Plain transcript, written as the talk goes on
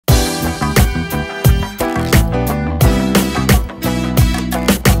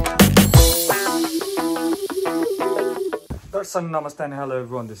Darshan, namaste and hello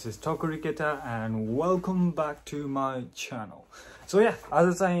everyone, this is Thakurikta and welcome back to my channel. So yeah,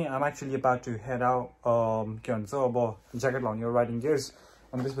 as I say, I'm actually about to head out, jacket on your riding gears,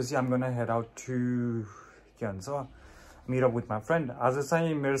 and this was I'm gonna head out to meet up with my friend. As I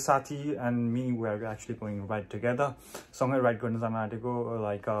say, my Sati and me were actually going to ride together. So I'm gonna ride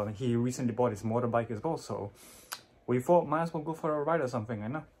like he recently bought his motorbike as well, so we thought might as well go for a ride or something. I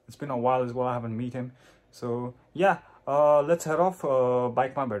know it's been a while as well, I haven't met him. So yeah, let's head off.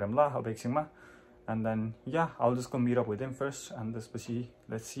 Bike ma bedam la ma, and then yeah, I'll just go meet up with him first, and this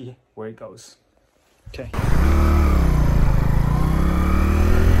let's see where it goes. Okay.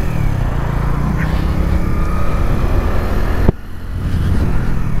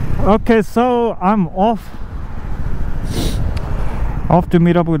 Okay, so I'm off to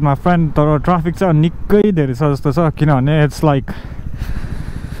meet up with my friend. The traffic is nikai dheri cha jasto cha, kinabhane it's like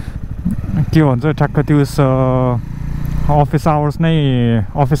के भन्छ ठ्याक्क त्यो office hours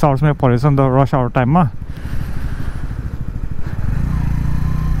नै परेछ नि त, rush hour time मा.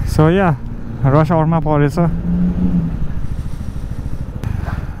 So yeah, rush hour मा परेछ.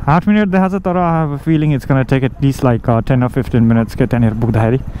 8 minute देखाछ, तर I have a feeling it's gonna take at least like 10 or 15 minutes के त्यहाँनिर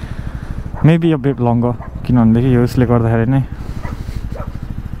पुग्दाखेरि, maybe a bit longer, किनभनेदेखि यो उसले गर्दाखेरि नै.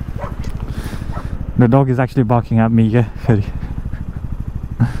 The dog is actually barking at me के फेरि.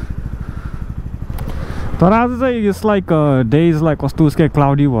 तर आज चाहिँ इट्स लाइक डेज लाइक कस्तो उसकै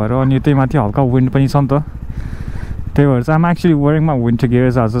क्लाउडी भएर, अनि त्यही माथि हल्का विन्ड पनि छ नि त, त्यही भएर चाहिँ आम एक्चुअली वेयरिङ मा विन्टर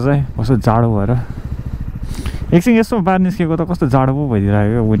गियर्स. आज चाहिँ कस्तो जाडो भएर एकछिन यस्तो बाहिर निस्केको त कस्तो जाडो पो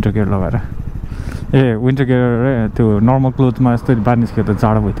भइदिरहेको विन्टर गियर लगाएर. विन्टर गियर त्यो नर्मल क्लोथमा यस्तो बाहिर निस्केको त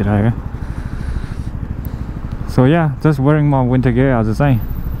जाडो भइदिरहेको. सो या, जस्ट वेयरिङ मा विन्टर गियर आज चाहिँ.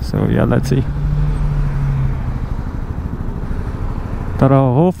 So yeah, let's see. तर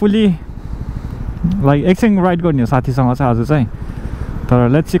होपफुली लाइक एकछिन राइड गर्ने हो साथीसँग चाहिँ आज चाहिँ. तर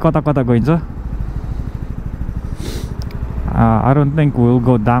लेट्स सी कता कता गइन्छ. I don't think will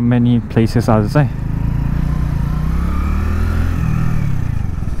go that many places आज चाहिँ.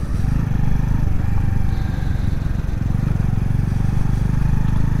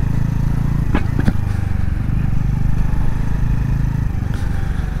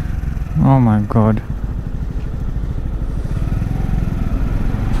 Oh my god.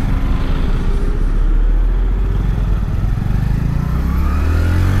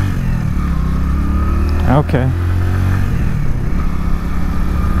 Okay.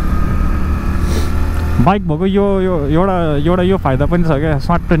 Bike भएको एउटा यो फाइदा पनि छ क्या,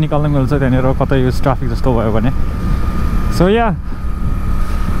 स्वाट निकाल्न मिल्छ त्यहाँनिर कतै यो ट्राफिक जस्तो भयो भने. So yeah,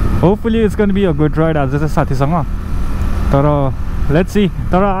 hopefully it's gonna be a good ride आज चाहिँ साथीसँग. तर लेट्स सी.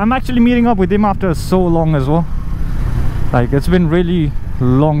 तर आइ am actually meeting up with him after so long as well. Like it's been really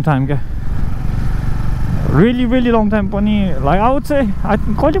long time क्या, really long time पनि. Like I would say, I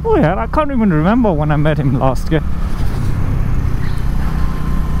can't even remember when I met him last.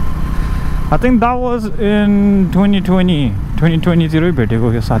 I think that was in 2020 तिर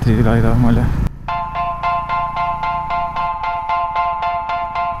भेटेको के साथीलाई त मैले.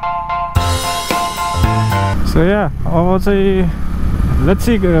 So yeah, अब चाहिँ let's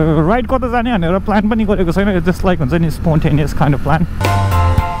see राइड कता जाने भनेर प्लान पनि गरेको छैन. It's just like हुन्छ नि spontaneous kind of plan.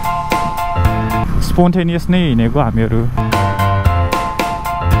 Spontaneous नै हिँडेको हामीहरू,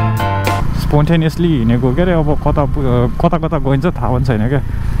 स्पोन्टेनियसली हिँडेको के अरे. अब कता कता गइन्छ थाहा पनि छैन क्या.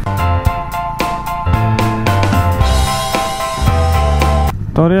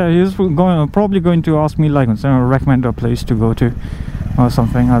 तर he is probably going to ask me like recommend a place to go to or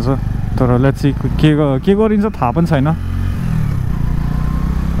something आज. तर let's see के गरिन्छ थाहा पनि छैन.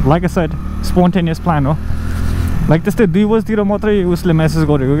 Like I said, spontaneous plan हो. Like त्यस्तै 2 बजीतिर मात्रै उसले मेसेज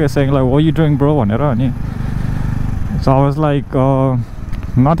गरेको क्या, saying like what are you doing bro भनेर. अनि so I was like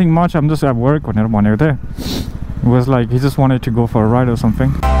nothing much, I'm just at work भनेर भनेको थिएँ. It was like he just wanted to go for a ride or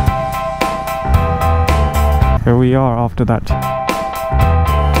something. Here we are after that.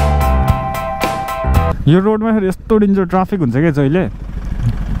 यो रोडमा फेरि यस्तो danger traffic हुन्छ क्या जहिले,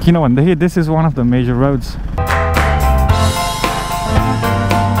 किनभनेदेखि this is one of the major roads.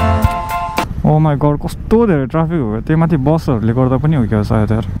 Oh my god, कस्तो धेरै ट्राफिक हो. त्यही माथि बसहरूले गर्दा पनि हो क्या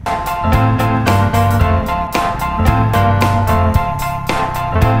सायद यार.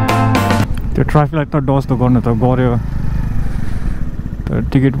 त्यो ट्राफिकलाई त डज त गर्नु त गर्यो, तर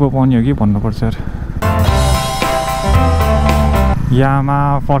टिकट पो पाउने हो कि भन्नुपर्छ यार. यहाँमा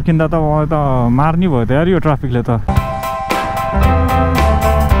फर्किँदा त मलाई त मार्ने भयो त यार यो ट्राफिकले त.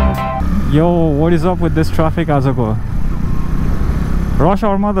 Yo what is up with this traffic आजको. रस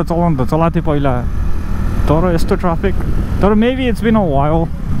आवरमा त चलाउनु त चलाएको थिएँ पहिला, तर यस्तो ट्राफिक. तर maybe it's been a while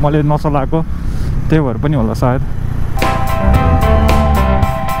मैले नचलाएको, त्यही भएर पनि होला सायद.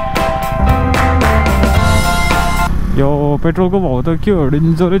 पेट्रोलको भाउ त के हो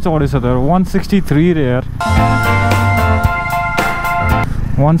डेन्जरै चढेछ त 163 रे यार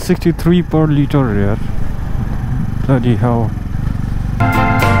 163 per liter यार bloody hell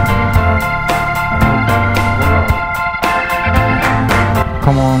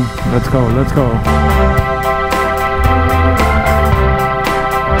come on let's go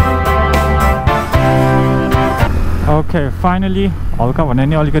okay finally हल्का भने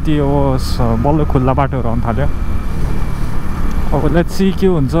नि अलिकति यो बल्ल खुल्ला बाटोहरु आउन थाल्यो अब लेट्स सी के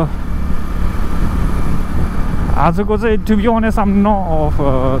हुन्छ आजको चाहिँ टु बी अनेस्ट आम न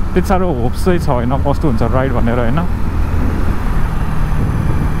त्यति साह्रो होप्स चाहिँ छ होइन कस्तो हुन्छ राइड भनेर होइन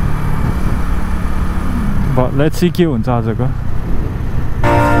बट लेट्स सी के हुन्छ आजको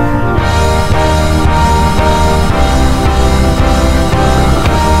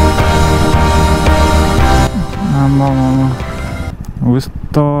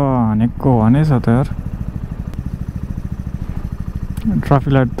उस्तो हानेको हानेछ त यार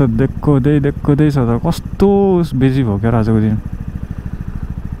ट्राफिक लाइट त देख्दै छ त कस्तो बिजी भयो क्या आजको दिन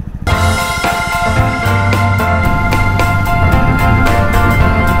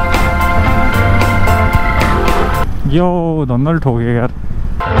यो धन्नल ठोक्यो यार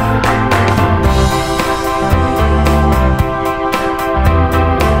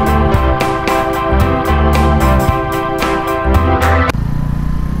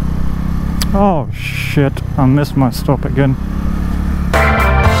Oh shit, I missed my stop again.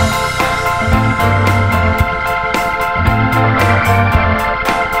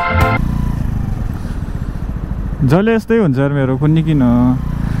 जहिले यस्तै हुन्छ यार मेरो कुनै किन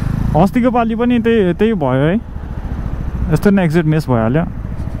अस्तिको पालि पनि त्यही भयो है यस्तो नै एक्जिट मिस भइहाल्यो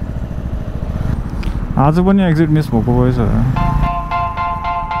आज पनि एक्जिट मिस भएको भएछ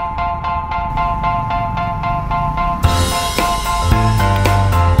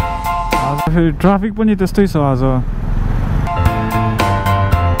फेरि ट्राफिक पनि त्यस्तै छ आज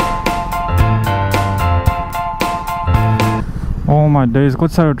ओ माय डेज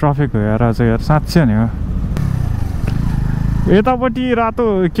कति साह्रो ट्राफिक हो यार आज यार साँच्चै नि हो यतापट्टि रातो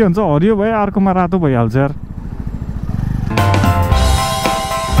के हुन्छ हरियो भयो अर्कोमा रातो भइहाल्छ यार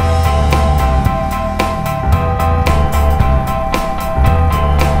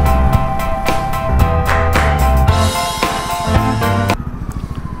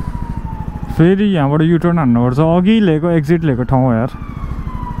फेरि यहाँबाट युटर्न हान्नुपर्छ अघि लिएको एक्जिट लिएको ठाउँ हो यार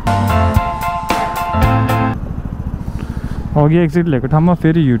अघि एक्जिट लिएको ठाउँमा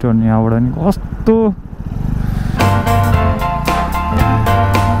फेरि युटर्न यहाँबाट नि कस्तो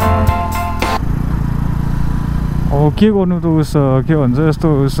अब के गर्नु त उस के भन्छ यस्तो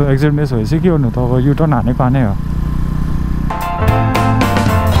उस एक्जिट मिस भएपछि के गर्नु त अब युटर्न हानेको हाने हो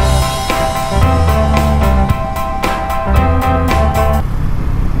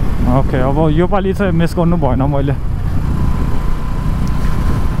ओके अब यो पालि चाहिँ मिस गर्नु भएन मैले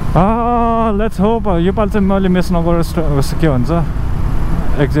लेट्स होप यो पालि चाहिँ मैले मिस नगरेर के भन्छ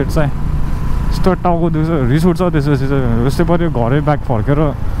एक्जिट चाहिँ यस्तो टाउको रिस उठ्छ त्यसपछि चाहिँ यस्तै पऱ्यो घरै ब्याक फर्केर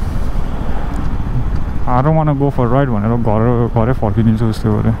I don't want to go for a ride भनेर घरै फर्किदिन्छु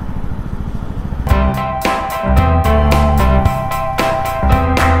जस्तो गरे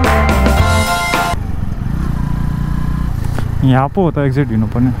यहाँ पो हो त एक्जिट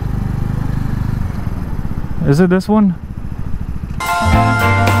दिनुपर्ने Is it this one?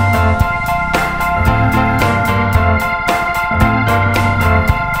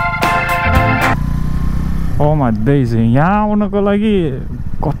 Oh my days यहाँ आउनको लागि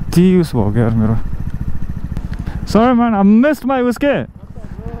कति युज भयो क्या मेरो Sorry man, I missed my उसके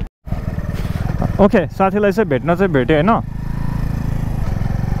Okay, साथीलाई चाहिँ भेट्न चाहिँ भेटेँ हैन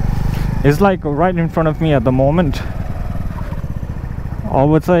It's like right in front of me at the moment I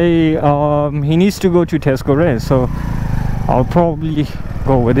would say he needs to go to Tesco race, so I'll probably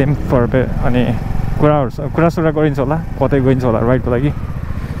go with him for a bit. अनि कुरा गरिन्छ होला कतै गइन्छ होला राइडको लागि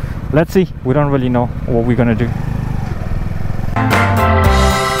Let's see, we don't really know what we're gonna do.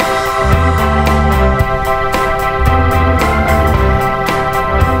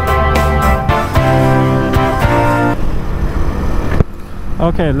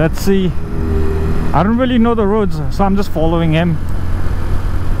 Okay, let's see. I don't really know the roads, so I'm just following him.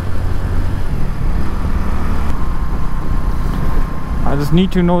 I just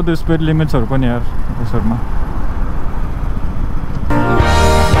need to know the speed limits or पनि यार यसरमा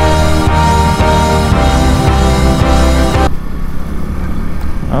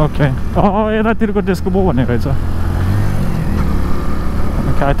Okay. यतातिरको त्यसको पो भन्ने रहेछ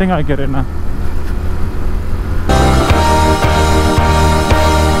Okay, I think I get it now.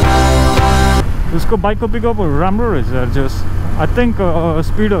 उसको बाइकको पिकअपहरु राम्रो रहेछ यार जस्ट I think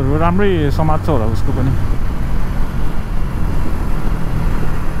स्पिडहरु राम्रै समात्छ होला उसको पनि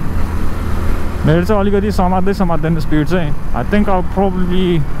मेरो चाहिँ अलिकति समात्दैन स्पिड चाहिँ I think I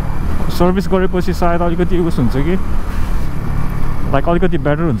probably service गरेपछि सायद अलिकति उस हुन्छ कि लाइक अलिकति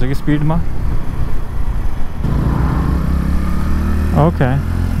बेटर हुन्छ कि स्पिडमा ओके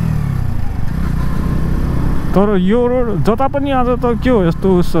तर यो रोड जता पनि आज त के हो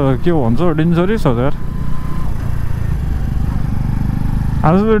यस्तो उस के भन्छ डेन्जरस हो यार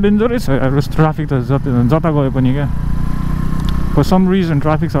आज त डेन्जरस हो यार ट्राफिक त जता गए पनि क्या for some reason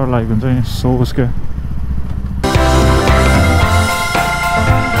traffics are like हुन्छ नि so उसके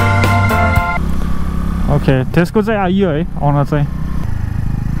ओके त्यसको चाहिँ आइयो है आउन चाहिँ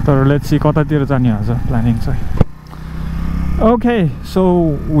तर लेट्स सी कतातिर जाने आज प्लानिङ चाहिँ okay so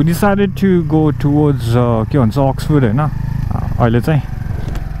we decided to go towards के भन्छ अक्सफोर्ड हैन अहिले चाहिँ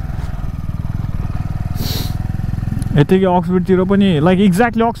यतिकै अक्सफोर्डतिर पनि लाइक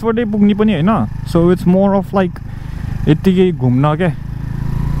एक्ज्याक्टली अक्सफोर्डै पुग्ने पनि हैन so it's more of like यतिकै घुम्न क्या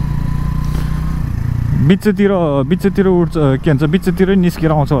बिचतिर उठ्छ के भन्छ बिचतिरै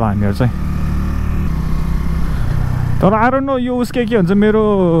निस्केर आउँछ होला हामीहरू चाहिँ तर आई डोन्ट नो यो उसके के भन्छ मेरो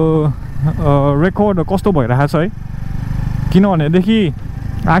रेकर्ड कस्तो भइरहेको छ है किनभनेदेखि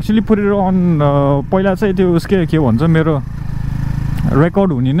एक्चुअली पुट इट अन पहिला चाहिँ त्यो उसके के भन्छ मेरो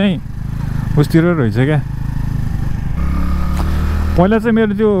रेकर्ड हुने नै उसतिर रहेछ क्या पहिला चाहिँ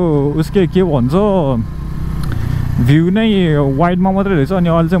मेरो त्यो उसके के भन्छ भ्यू नै वाइडमा मात्रै रहेछ अनि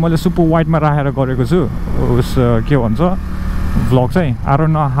अहिले चाहिँ मैले सुपर वाइडमा राखेर गरेको छु उस के भन्छ भ्लग चाहिँ I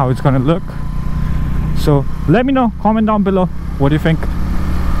don't know how it's gonna look so let me know comment down below what you think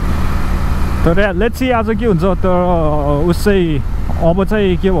तर लेट्स सी आज के हुन्छ तर उस चाहिँ अब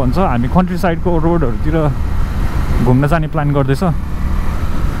चाहिँ के भन्छ हामी कन्ट्री साइडको रोडहरूतिर घुम्न जाने प्लान गर्दैछ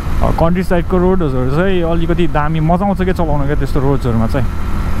कन्ट्री साइडको रोडहरू चाहिँ अलिकति दामी मजा आउँछ क्या चलाउन क्या त्यस्तो रोड्सहरूमा चाहिँ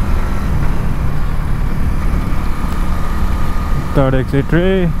third exit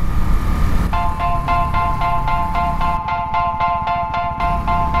ray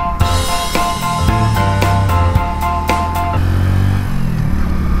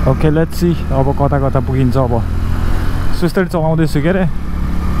okay let's see अब कता पुगिन्छ अब सुस्तरी चलाउँदैछु के अरे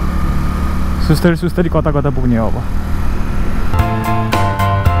सुस्तरी कता पुग्ने हो अब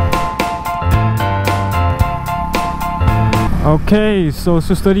ओके सो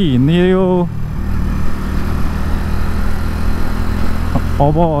सुस्तरी हिँड्ने यो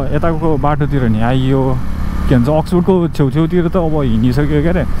अब यताको बाटोतिर नि आइयो के भन्छ अक्सफोर्डको छेउछेउतिर त अब हिँडिसक्यो के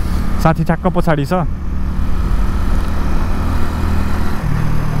अरे साथी ठ्याक्क पछाडि छ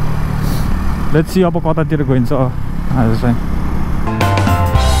लेट्स सी अब कतातिर गइन्छ आज चाहिँ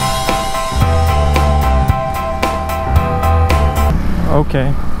ओके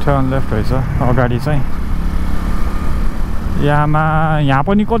टर्न लेफ्ट रहेछ अगाडि चाहिँ यहाँ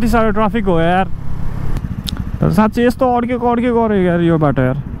पनि कति साह्रो ट्राफिक हो यार तर साँच्चै यस्तो अड्केको गऱ्यो यार यो बाटो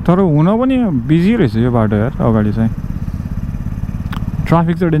यार तर हुन पनि बिजी रहेछ यो बाटो यार अगाडि चाहिँ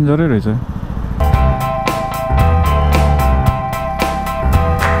ट्राफिक चाहिँ डेन्जरै रहेछ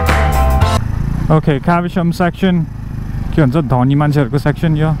ओके काविसम सेक्सन के भन्छ धनी मान्छेहरूको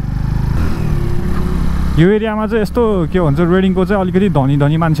सेक्सन यो एरियामा चाहिँ यस्तो के भन्छ रेडिङको चाहिँ अलिकति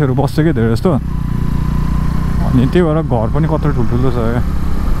धनी मान्छेहरू बस्छ क्या धेरै जस्तो अनि त्यही भएर घर पनि कत्रो ठुल्ठुलो छ क्या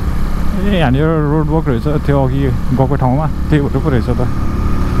ए यहाँनिर रोड वर्क रहेछ त्यो अघि गएको ठाउँमा त्यही भएर पो रहेछ त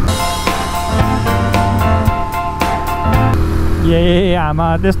ए आमा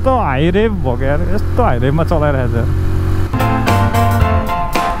त्यस्तो हाइरेप भएको यार यस्तो हाइरेपमा चलाइरहेछ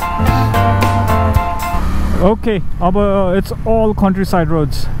ओके अब it's all country side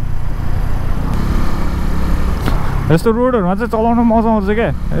roads यस्तो रोडहरूमा चाहिँ चलाउन मजा आउँछ क्या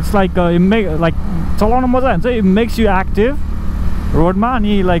इट्स लाइक लाइक चलाउन मजा हुन्छ इट मेक्स यु एक्टिभ रोडमा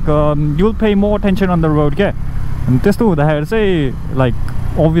अनि like you will pay more attention on the road क्या अनि त्यस्तो हुँदाखेरि चाहिँ लाइक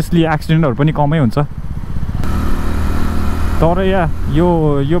अभियसली एक्सिडेन्टहरू पनि कमै हुन्छ तर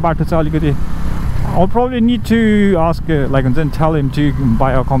यो बाटो चाहिँ अलिकति I'll probably need to ask like and tell him to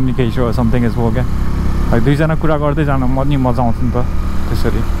buy a communication or something as well क्या like दुईजना कुरा गर्दै जान पनि मजा आउँछ नि त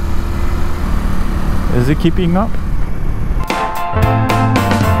त्यसरी Is it keeping up?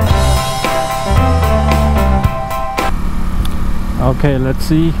 Okay, let's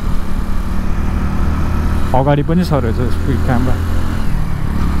see. अगाडि पनि छ रहेछ speed camera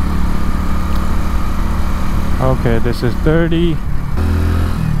Okay, this is 30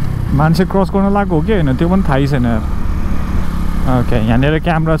 मान्छे क्रस गर्न लाग्यो हो कि हैन त्यो पनि थाहै छैन ओके यहाँनिर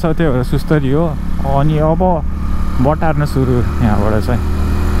क्यामेरा छ त्यो भएर सुस्तरी हो अनि अब बटार्न सुरु यहाँबाट चाहिँ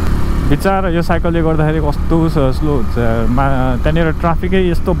बिचारा यो साइकलले गर्दाखेरि कस्तो स्लो हुन्छ त्यहाँनिर ट्राफिकै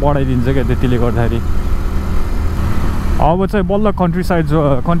यस्तो बढाइदिन्छ क्या त्यतिले गर्दाखेरि अब चाहिँ बल्ल कन्ट्री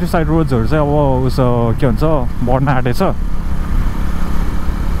साइड रोड्सहरू चाहिँ अब उस के भन्छ बढ्न आँटेछ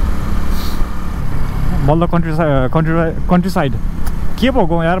बल्ल कन्ट्री साइड के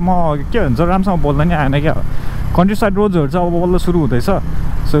भएको यार म के भन्छ राम्रोसँग बोल्दा नि आएन क्या कन्ट्री साइड रोड्सहरू चाहिँ अब बल्ल सुरु हुँदैछ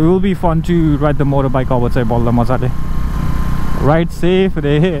so will be fun to ride the motor bike अब चाहिँ बल्ल मजाले राइड सेफ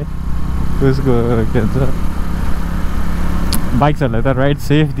रे उसको के भन्छ बाइक्सहरूलाई त राइड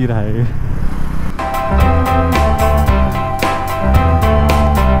सेफ दिइराखेको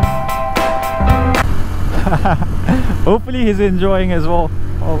hopefully he's enjoying as well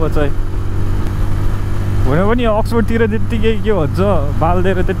अब चाहिँ हुन पनि अक्सफोर्डतिर त्यत्तिकै के भन्छ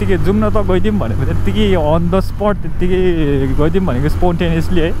बाल्दिएर त्यत्तिकै जाउँ न त गइदिउँ भनेको त्यत्तिकै अन द स्पट त्यत्तिकै गइदिउँ भनेको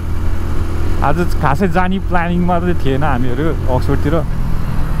स्पोन्टेनियसली है आज खासै जाने प्लानिङ मात्रै थिएन हामीहरू अक्सफोर्डतिर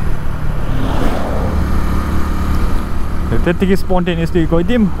त्यत्तिकै स्पोन्टेनियसली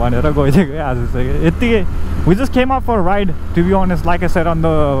गइदिउँ भनेर गइदिएको है आज चाहिँ यत्तिकै we just came out for a ride to be honest like I said on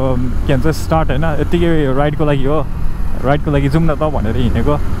the के भन्छ स्टार्ट होइन यत्तिकै राइडको लागि हो राइडको लागि जाउँ न त भनेर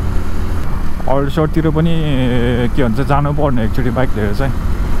हिँडेको अरू सर्टतिर पनि के भन्छ जानु पर्ने एकचोटि बाइक लिएर चाहिँ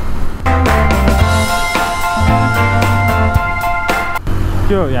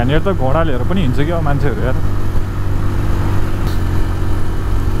त्यो यहाँनिर त घोडा लिएर पनि हिँड्छ क्या मान्छेहरू यार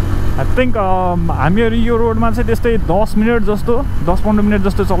आई थिङ्क हामीहरू यो रोडमा चाहिँ त्यस्तै 10 मिनट जस्तो 10-15 मिनट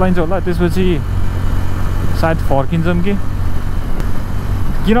जस्तो चलाइन्छ होला त्यसपछि सायद फर्किन्छौँ कि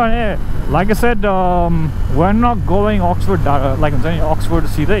किनभने like I said we are not going Oxford like हुन्छ नि अक्सफोर्ड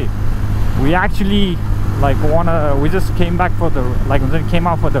सिधै we actually like we just came back for the like came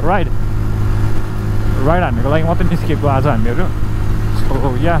out for the ride हान्नेको लागि मात्रै निस्केको आज हामीहरू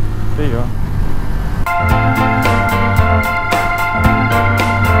सो या त्यही हो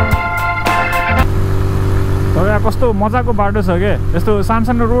तर यहाँ कस्तो मजाको बाटो छ क्या यस्तो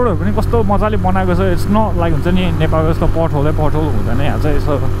सानो रोडहरू पनि कस्तो मजाले बनाएको छ इट्स नट लाइक हुन्छ नि नेपालको जस्तो पटहोल हुँदैन यहाँ चाहिँ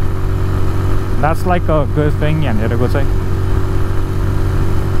so that's like a good thing यहाँनिरको चाहिँ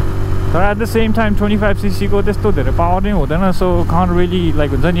तर at the same time 25cc को त्यस्तो धेरै पावर नै हुँदैन सो कान रियली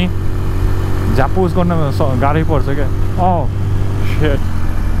लाइक हुन्छ नि झ्यापोज गर्न गाह्रै पर्छ क्या shit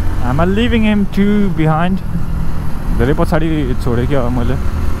I'm living him to behind धेरै पछाडि छोडेँ क्या मैले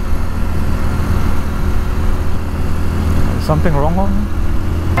समथिङ रङ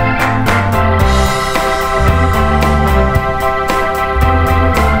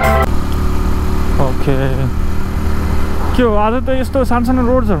ओके के हो आज त यस्तो सानो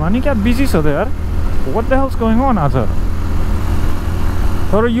रोड्सहरूमा नि क्या बिजी छ त यार what the hells going on आज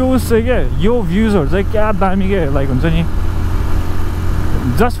तर यो उस चाहिँ क्या यो भ्युजहरू चाहिँ क्या दामी क्या लाइक हुन्छ नि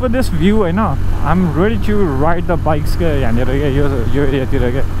जस्ट फर दिस भ्यू होइन आइ am ready to ride the bikes क्या यहाँनिर क्या यो एरियातिर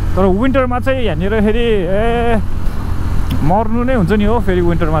क्या तर विन्टरमा चाहिँ यहाँनिर फेरि ए मर्नु नै हुन्छ नि हो फेरि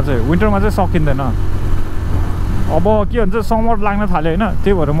विन्टरमा चाहिँ सकिँदैन अब के भन्छ समर लाग्न थाल्यो होइन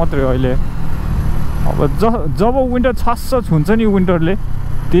त्यही भएर मात्रै हो अहिले अब जब विन्टर छास्स छुन्छ नि विन्टरले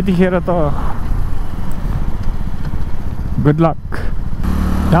त्यतिखेर त गुड लक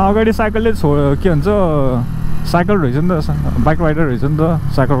यहाँ अगाडि साइकलले के भन्छ साइकल रहेछ नि त बाइक राइडर रहेछ नि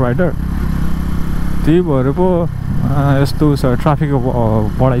त साइकल राइडर त्यही भएर पो यस्तो ट्राफिक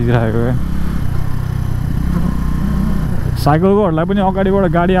बढाइदिइरहेको साइकलकोहरूलाई पनि अगाडिबाट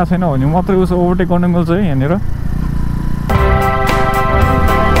गाडी आएको छैन भने मात्रै उसो ओभरटेक गर्न मिल्छ है यहाँनिर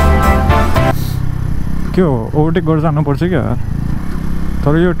के हो ओभरटेक गरेर जानुपर्छ क्या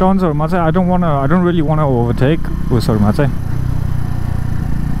तर यो टर्न्सहरूमा चाहिँ I don't really one overtake उसहरूमा चाहिँ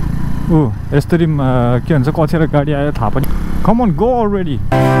यस्तरी के भन्छ कतिवटा गाडी आयो थाहा पनि कम on go already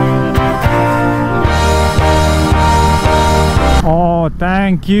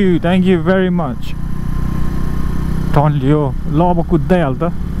thank you very much turn लियो ल अब कुद्दै हाल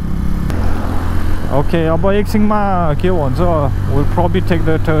त ओके अब एकछिनमा के भन्छ will probably take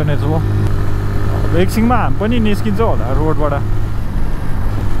the turn as well एकछिनमा हामी पनि निस्किन्छ होला रोडबाट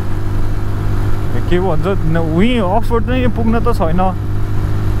के भन्छ उहीँ अक्सफोर्ड नै पुग्न त छैन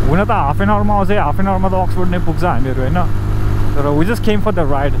हुन त हाफ एन आवरमा आउँछ हाफ एन आवरमा त अक्सफोर्ड नै पुग्छ हामीहरू होइन तर we just came for the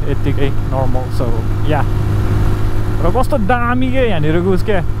ride यत्तिकै नर्मल सो या र कस्तो दामी क्या यहाँनिरको उस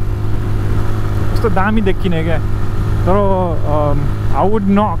क्या कस्तो दामी देखिने क्या तर I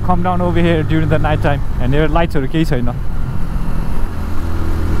would not come down over here during the night time यहाँनिर लाइट्सहरू केही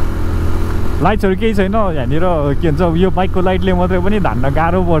छैन यहाँनिर के भन्छ यो बाइकको लाइटले मात्रै पनि धान्न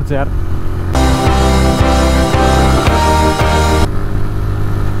गाह्रो पर्छ यार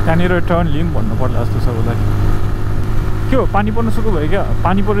त्यहाँनिर टर्न लिउँ भन्नु पर्ला जस्तो छ उसलाई के हो पानी पर्न सुरु भयो क्या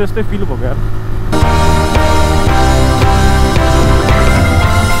पानी परेर जस्तै फिल भएको यार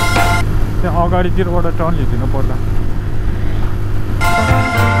त्यहाँ अगाडितिरबाट टर्न लिइदिनु पर्ला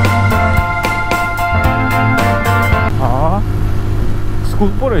स्कुल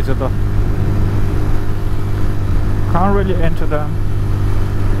पो रहेछ त can't really enter them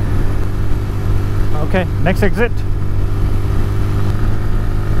Okay, next exit.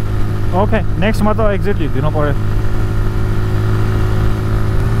 Okay, next ma त exit लिदिनु पर्यो.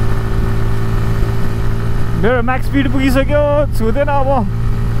 मेरो max speed पुगिसक्यो, छुदैन अब.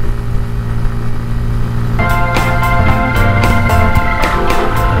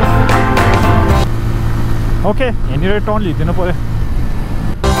 Okay, यहाँनिर टर्न लिदिनु पर्यो.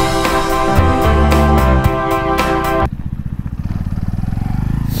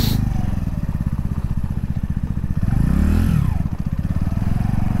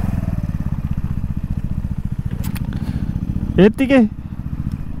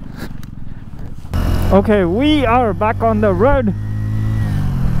 Okay, we are back on the road.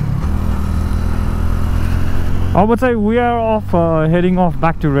 We are off, heading off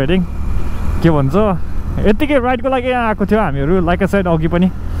back to Reading. Ride like I said,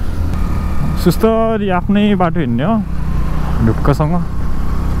 सुस्तरी आफ्नै बाटो हिँड्ने हो ढुक्कसँग.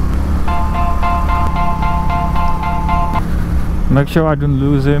 Make sure I don't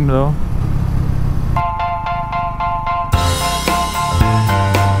lose him though.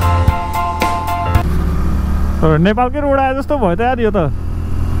 नेपालकै रोड आए जस्तो भयो त यार यो त.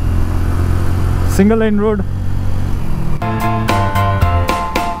 Single line road.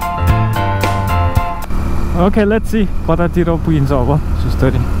 Okay, let's see कतातिर पुगिन्छ अब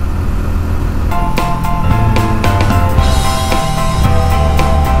सुस्तरी.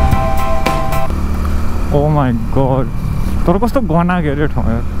 Oh my god. तर कस्तो गना के अरे ठाउँ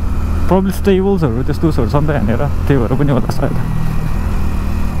यार. Probably stablesहरु त्यस्तोहरु छ नि त यहाँनिर. त्यही भएर पनि होला सायद.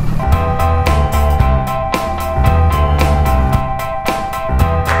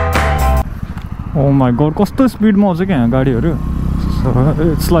 Oh my god, कस्तो स्पिडमा आउँछ के यहाँ गाडीहरु. So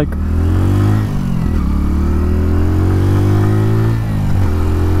it's like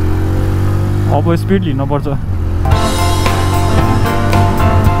अब स्पिड लिनु पर्छ.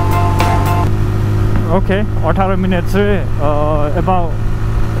 Okay, 18 minutes, about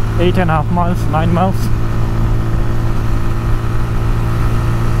 8.5 miles, 9 miles.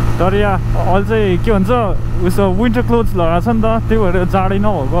 तर यहाँ अहिले चाहिँ के भन्छ उसो विन्टर क्लोथ्स लगाएको छ नि त, त्यही भएर जाडै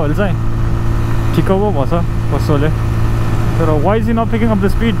नभएको अहिले चाहिँ ठिक्कको भएछ कसोले. तर why is he not picking up the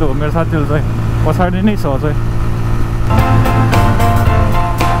speed though? मेरो साथीहरु चाहिँ पछाडि नै छ चाहिँ.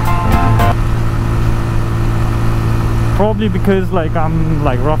 Probably because like I'm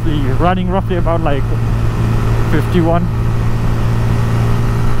like riding roughly about like 51.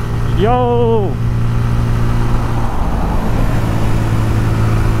 Yo!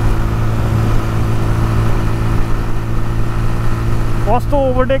 कस्तो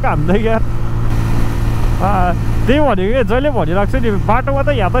ओभरटेक हान्दै यार. त्यही भनेको जहिले भनिराख्छ नि बाटोमा त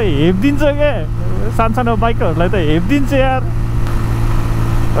यहाँ त हेप्दिन्छ के. सानो बाइकहरुलाई त हेप्दिन्छ यार.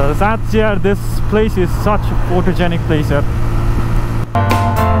 That's yeah, this place is such a photogenic place here.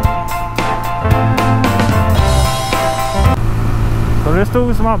 The rest of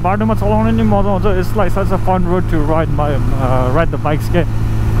us ma baटोमा चलाउन नि मजा आउँछ. It's like such a fun road to ride the bikes के.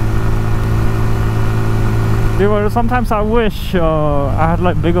 Sometimes I wish I had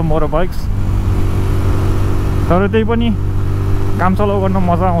like bigger motorbikes. तर त्यही पनि काम चलाउ गर्न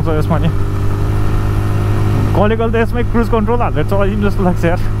मजा आउँछ यसमा नि. कलेकल त यसमै क्रुज कन्ट्रोल हालेर चलाइदिनु जस्तो लाग्छ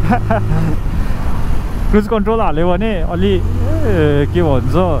यार. क्रुज कन्ट्रोल हाल्यो भने अलि के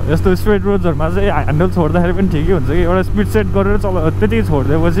भन्छ यस्तो स्ट्रेट रोड्सहरुमा चाहिँ ह्यान्डल छोड्दाखेरि पनि ठिकै हुन्छ कि. एउटा स्पिड सेट गरेर त्यति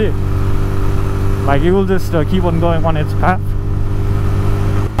छोड्दिएपछि like you will just keep on going on its path.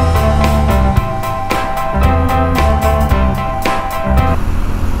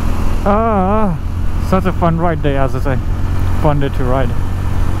 Such a fun ride day, as I say. Fun day to ride.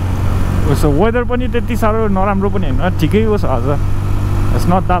 So weather पनि त्यति साह्रो नराम्रो पनि हैन, ठिकै हो आज. It's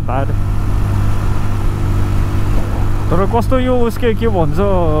not that bad. तर कस्तो यो उसके के भन्छ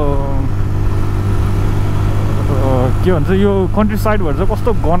यो कन्ट्री साइड भएर चाहिँ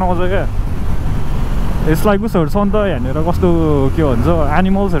कस्तो गनाउँछ क्या. It's like उसहरु छ नि त यहाँनिर कस्तो के भन्छ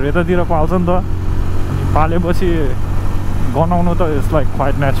एनिमल्सहरु यतातिर पाल्छ नि त. अनि पालेपछि गनाउनु त it's like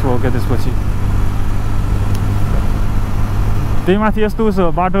quite natural के त्यसपछि. त्यही माथि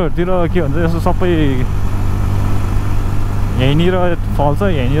यस्तो बाटोहरुतिर के भन्छ यस्तो सबै यहीँनिर फल्छ,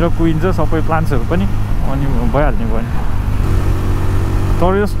 यहीँनिर कुइन्छ सबै प्लान्ट्सहरु पनि, अनि भइहाल्ने भयो नि.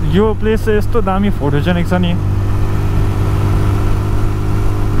 तर यो प्लेस चाहिँ यस्तो दामी फोटोजेनिक छ नि.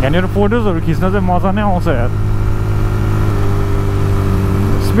 यहाँनिर फोटोजहरु खिच्न चाहिँ मजा नै आउँछ यार.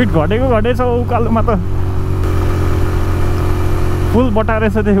 स्पिड घटेको घटै छ उकालोमा त. फुल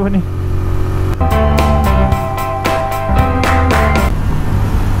बटारेछ त्यही पनि.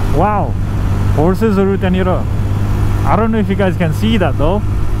 Wow, horses are त्यहाँनिर. I don't know if you guys can see that though.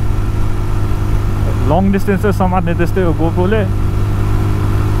 Long distances समात्ने त्यस्तै हो GoProले.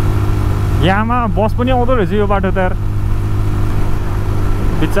 यहाँमा बस पनि आउँदो रहेछ यो बाटो त यार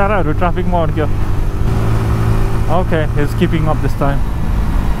बिचाराहरू ट्राफिकमा अड्क्यो Okay, he's keeping up this time.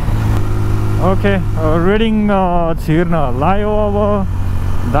 Okay, reading छिर्न लायो अब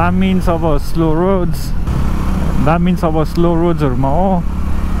that means अब slow roads हरूमा हो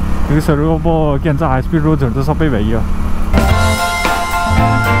त्यसहरू अब के भन्छ हाई स्पिड रोड्सहरू त सबै भइयो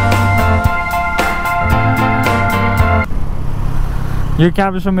यो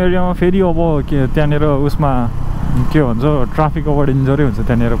क्याबिसम एरियामा फेरि अब के त्यहाँनिर उसमा के भन्छ ट्राफिक अब डेन्जरै हुन्छ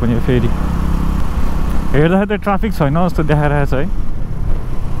त्यहाँनिर पनि फेरि हेर्दाखेरि त ट्राफिक छैन जस्तो देखाइरहेछ है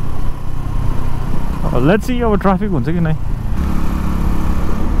लेट्स सी अब ट्राफिक हुन्छ कि नै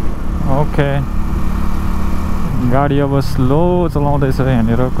ओके गाडी अब स्लो चलाउँदैछ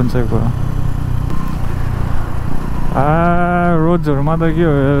यहाँनिर कुन चाहिँ कुरा रोड्सहरूमा त के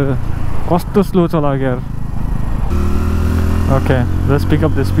कस्तो स्लो चलाएको यार okay let's pick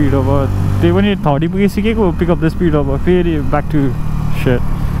up the speed अब त्यही पनि 30 पुगिसकेको पिक अप द स्पिड अब फेरि ब्याक टु सेट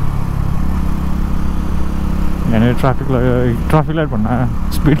यहाँनिर ट्राफिक लाइट भन्दा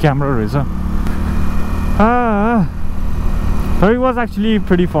स्पिड क्यामेरा रहेछ तर it was actually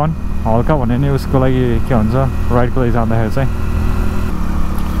pretty fun हल्का भने नि उसको लागि के भन्छ राइडको लागि जाँदाखेरि चाहिँ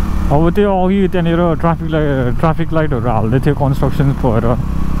अब त्यो अघि त्यहाँनिर ट्राफिक लाइटहरू हाल्दै थियो कन्स्ट्रक्सन भएर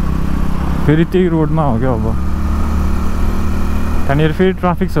फेरि त्यही रोडमा हो क्या अब त्यहाँनिर फेरि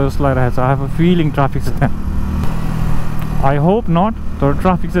ट्राफिक छ जस्तो लागिरहेको छ I have a feeling traffic छ त्यहाँ आई होप नट तर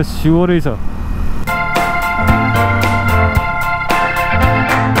ट्राफिक चाहिँ स्योरै छ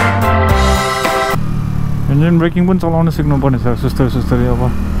इन्जिन ब्रेकिङ पनि चलाउन सिक्नुपर्ने छ सुस्तरी अब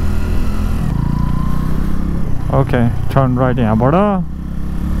ओके टर्न राइट यहाँबाट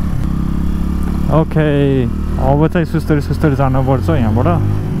ओके अब चाहिँ सुस्तरी जानुपर्छ यहाँबाट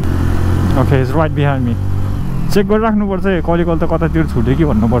okay is right behind me check गरिराख्नुपर्छ कहिले त कतातिर छुट्यो कि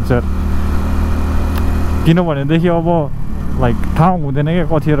भन्नुपर्छ किनभनेदेखि अब लाइक ठाउँ हुँदैन क्या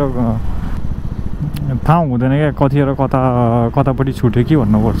कतिखेर कतापट्टि छुट्यो कि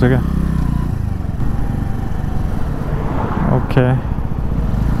भन्नुपर्छ क्या ओके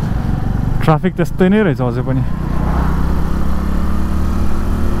ट्राफिक त्यस्तै नै रहेछ अझै पनि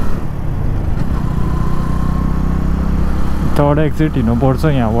थर्ड एक्जिट हिँड्नुपर्छ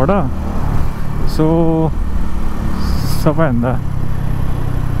यहाँबाट सो सबैभन्दा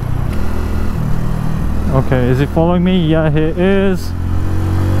okay is it following me या हे इज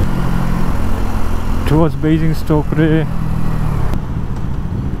टुवर्ड्स बेजिङ स्टोकरे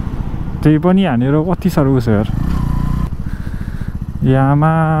त्यही पनि यहाँनिर कति साह्रो छ यार यहाँमा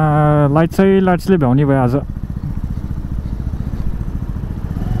लाइट्सले भ्याउने भयो आज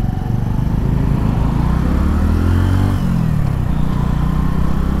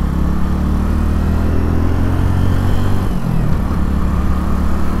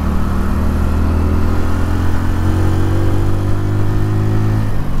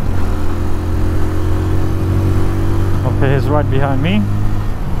Okay, he's right behind me.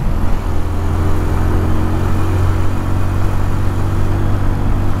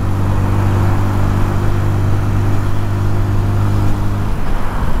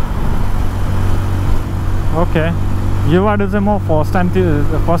 Okay यो बाटो चाहिँ म फर्स्ट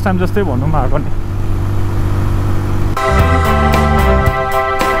टाइम जस्तै भन्नु पनि आएको नि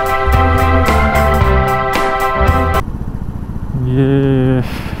ए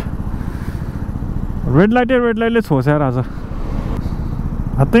रेड लाइटले छोड्छ यार आज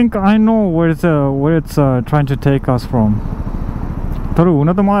I think I know where it's trying to take us from तर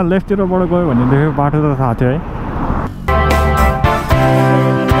हुन त मलाई लेफ्टतिरबाट गयो भनेदेखि बाटो त थाहा थियो है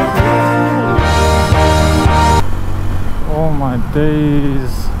My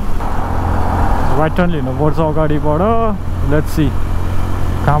days right turn लिनुपर्छ अगाडिबाट लेट्स सी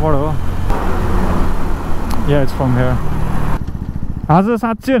कहाँबाट हो या इट्स फ्रम हियर आज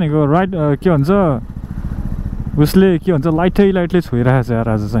साँच्चै भनेको राइट के भन्छ उसले के भन्छ लाइटले छोइरहेको छ यार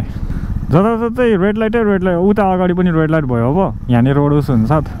आज चाहिँ जताततै रेड लाइट उता अगाडि पनि रेड लाइट भयो अब यहाँनिर रोड्स हुन्छ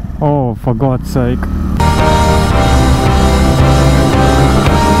साथ ओ फर गॉड्स सेक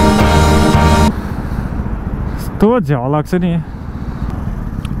तो झ्याउ लाग्छ नि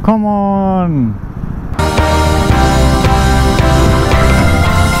कम अन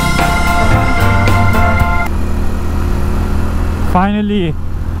फाइनली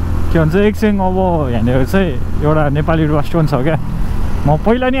के भन्छ एकछिन अब यहाँनिर चाहिँ एउटा नेपाली रेस्टुरेन्ट छ क्या म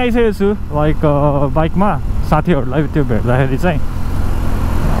पहिला नि आइसकेको छु लाइक बाइकमा साथीहरूलाई त्यो भेट्दाखेरि चाहिँ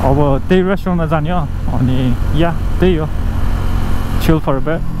अब त्यही रेस्टुरेन्टमा जाने हो अनि या त्यही हो चिल फर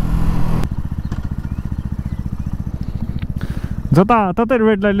बेट जताततै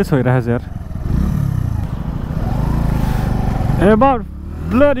रेड लाइटले छोइरहेको छ यार एबाउट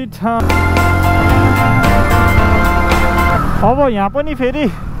bloody time. अब यहाँ पनि फेरि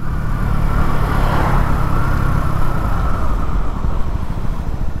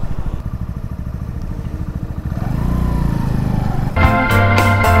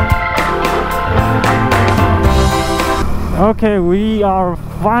Okay, we are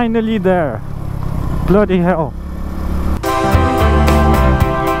finally there. Bloody hell.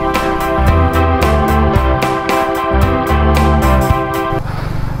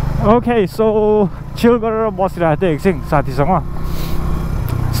 Okay, so chill गरेर बसिरहेको थिएँ एकछिन साथीसँग.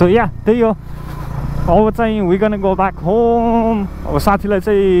 So yeah, त्यही हो. अब चाहिँ we gonna go back home. अब साथीलाई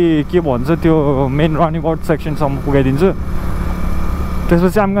चाहिँ के भन्छ त्यो main runabout section सम्म पुगाइदिन्छु.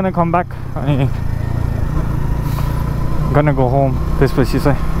 त्यसपछि I'm gonna come back. अनि gonna go home. त्यसपछि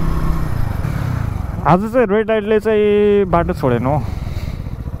चाहिँ आज चाहिँ रेड लाइटले चाहिँ बाटो छोडेन हो.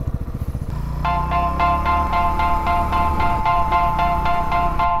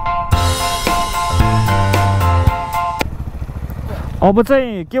 अब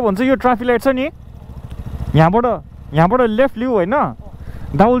चाहिँ के भन्छ यो ट्राफिक लाइट छ नि यहाँबाट लेफ्ट लिऊ हैन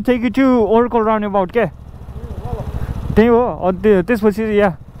that will take you to Oracle roundabout के त्यही हो त्यसपछि या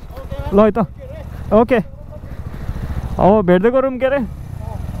ल है त ओके अब भेट्दै गरौँ के रे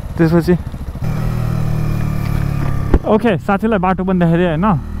त्यसपछि ओके साथीलाई बाटो पनि देखाइदिएँ हैन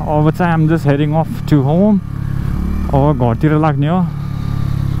अब चाहिँ I'm just heading off to home अब घरतिर लाग्ने हो.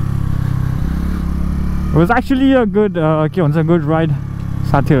 It was actually a good के भन्छ good ride.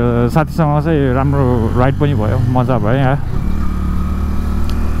 साथीसँग चाहिँ राम्रो राइड पनि भयो मजा भयो यहाँ.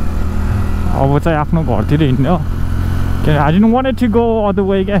 अब चाहिँ आफ्नो घरतिर हिँड्ने हो. I didn't want it to go all the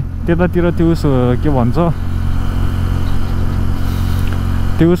way के त्यतातिर त्यो के भन्छ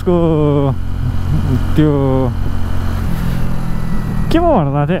त्यो उसको त्यो के पो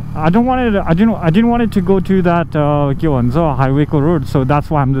भन्दा थिएँ I didn't want it to go to that के भन्छ highway को road, so that's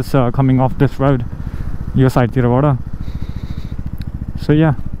why I'm just coming off this road यो साइडतिरबाट. सो या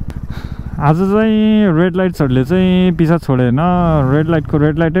आज चाहिँ रेड लाइट्सहरूले चाहिँ पिछा छोडेन. रेड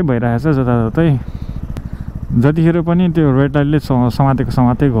लाइटै भइरहेछ जताततै. जतिखेर पनि त्यो रेड लाइटले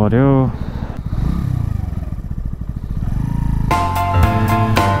समातेको गर्यो.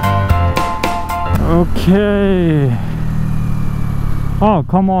 ओके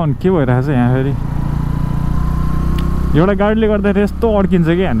कम अन के भइरहेछ यहाँ फेरि एउटा गाडीले गर्दाखेरि यस्तो अड्किन्छ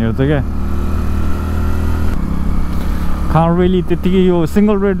कि यहाँनिर चाहिँ क्या. Can't really त्यतिकै यो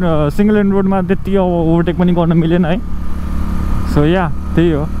सिंगल लेन रोडमा त्यति ओभरटेक पनि गर्न मिलेन है. सो या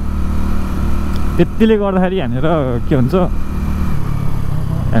त्यही हो त्यतिले गर्दाखेरि यहाँनिर के भन्छ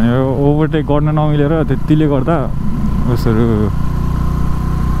यहाँनिर ओभरटेक गर्न नमिलेर त्यतिले गर्दा उसहरू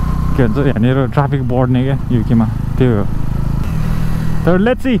के भन्छ यहाँनिर ट्राफिक बढ्ने क्या युकेमा त्यही हो. तर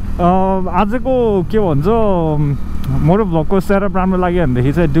लेट्स सी आजको के भन्छ मोटर भ्लगको सेटअप राम्रो लाग्यो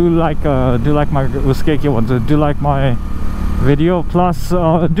भनेदेखि चाहिँ डु लाइक माई उसके के भन्छ do like my video plus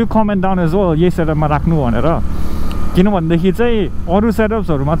do comment down as well यही सेटअपमा राख्नु भनेर. किनभनेदेखि चाहिँ अरू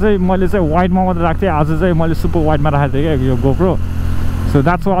सेटअप्सहरूमा चाहिँ मैले चाहिँ वाइडमा मात्रै राख्थेँ. आज चाहिँ मैले सुपर वाइडमा राखेको थिएँ क्या यो गोप्रो. सो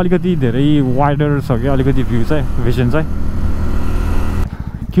द्याट्स अलिकति धेरै वाइडर छ क्या अलिकति भ्यू चाहिँ भिजन चाहिँ.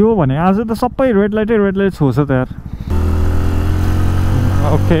 के हो भने आज त सबै रेड लाइट छोड्छ त यार.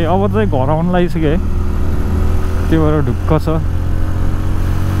 ओके अब चाहिँ घर आउनु लागिसक्यो है. त्यो भएर ढुक्क छ.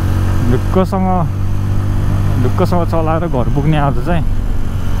 ढुक्कसँग चलाएर घर पुग्ने आज चाहिँ.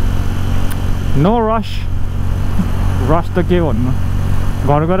 नो रस त के भन्नु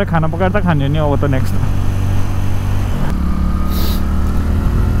घर गएर खाना पकाएर त खाने नि अब त नेक्स्ट.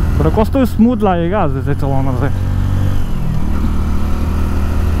 तर कस्तो स्मुथ लाग्यो क्या आज चाहिँ चलाउन चाहिँ.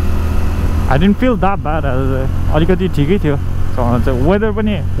 I didn't feel that bad आज चाहिँ अलिकति ठिकै थियो चलाउन चाहिँ.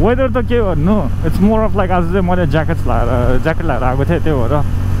 वेदर त के भन्नु इट्स मोर अफ लाइक आज चाहिँ मैले ज्याकेट लाएर आएको थिएँ त्यो भएर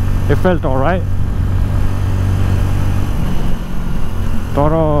इट फेल्ट अलराइट.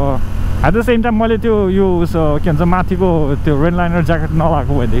 तर एट द सेम टाइम मैले त्यो यो के भन्छ माथिको त्यो रेन लाइनर ज्याकेट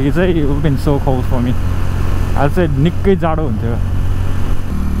नलाएको भएदेखि चाहिँ it would been so cold for me. आज चाहिँ निकै जाडो हुन्थ्यो.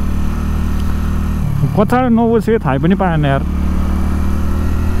 कता नबसेको थाहै पनि पाएन यार.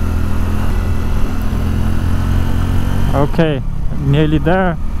 Okay nearly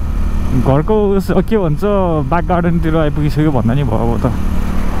there. घरको के भन्छ ब्याक गार्डनतिर आइपुगिसक्यो भन्दा नि भयो अब त.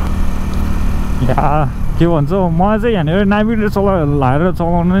 या के भन्छ मलाई चाहिँ यहाँनिर नेभिगेटर लाएर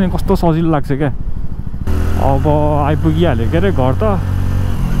चलाउनु नि कस्तो सजिलो लाग्छ क्या. अब आइपुगिहाल्यो के अरे घर त.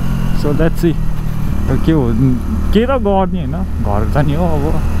 सो द्याट्स सी के हो के त गर्ने होइन घर जाने हो अब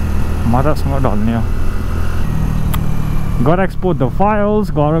मजासँग ढल्ने हो. गएर एक्सपोर्ट द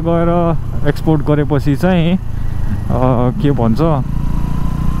फाइल्स घर गएर एक्सपोर्ट गरेपछि चाहिँ के भन्छ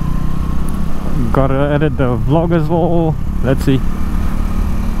गरेर edit the vlog as well. Let's see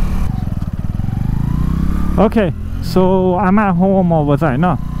Okay, so I'm at home over there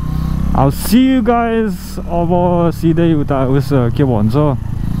now. I'll see you guys over see the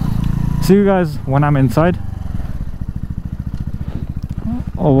see you guys when I'm inside.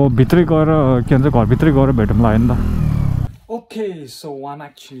 Okay, so I'm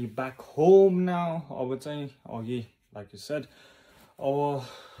actually back home now. I would say, like you said,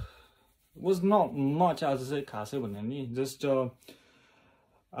 was not much as I say, just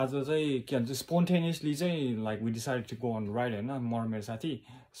as I say, spontaneously, like we decided to go on ride and more Mersati.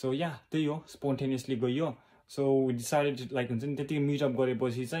 So yeah, spontaneously go. So we decided like meet up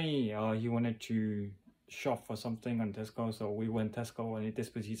he wanted to shop for something on Tesco, so we went Tesco and it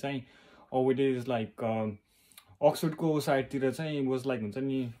all we did is like Oxford ko side was like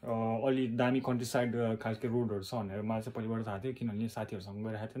only Dani countryside road or so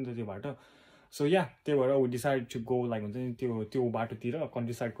so yeah, we decided to go like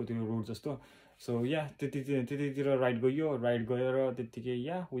countryside road just so yeah, ride go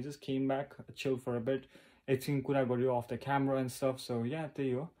yeah, we just came back, chill for a bit, off the camera and stuff. So yeah,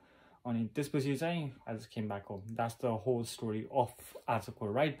 on this position I just came back home. That's the whole story of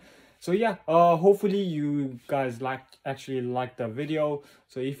Asako, right? So yeah, hopefully you guys actually like the video.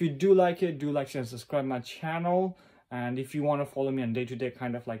 So if you do like it, do like, share, and subscribe my channel. And if you want to follow me on day-to-day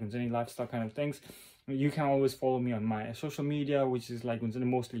kind of like lifestyle kind of things, you can always follow me on my social media, which is like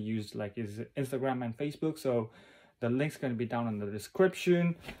mostly used like is Instagram and Facebook. So the link's going to be down in the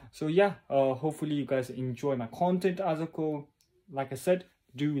description. So yeah, hopefully you guys enjoy my content. Asako, like I said,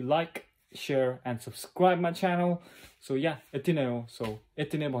 do like, share, and subscribe my channel. So yeah, etine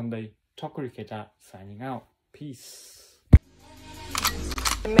bonday Thakurikta signing out. Peace.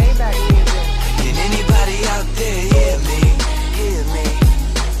 Can anybody out there hear me?